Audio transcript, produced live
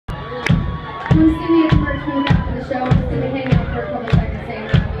to move out for the show. I'm just going to hang out for a couple seconds saying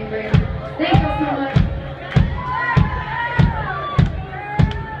hi to me and Brandon. Thank you so much.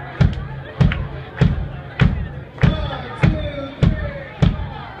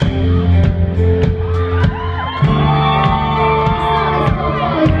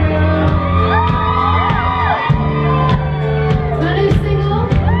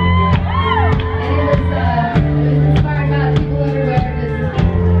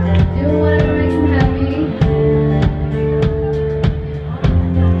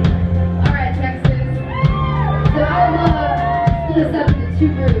 This up into two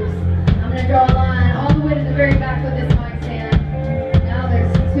groups. I'm going to draw a line all the way to the very back with this mic stand. Now there's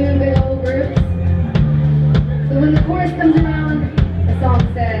two big old groups. So when the chorus comes around, the song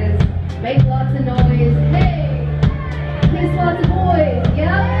says, make lots of noise, hey! Kiss lots of boys,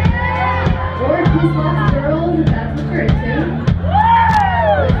 yep! Or kiss lots of girls, if that's what you're into.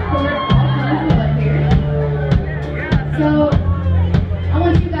 There's all kinds of love here. So, I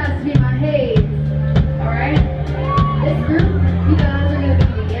want you guys to be my haze, alright? This group, you guys are going to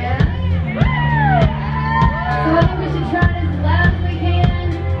be the yeah. So I think we should try this as loud as we can.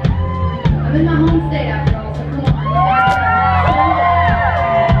 I'm in my home state.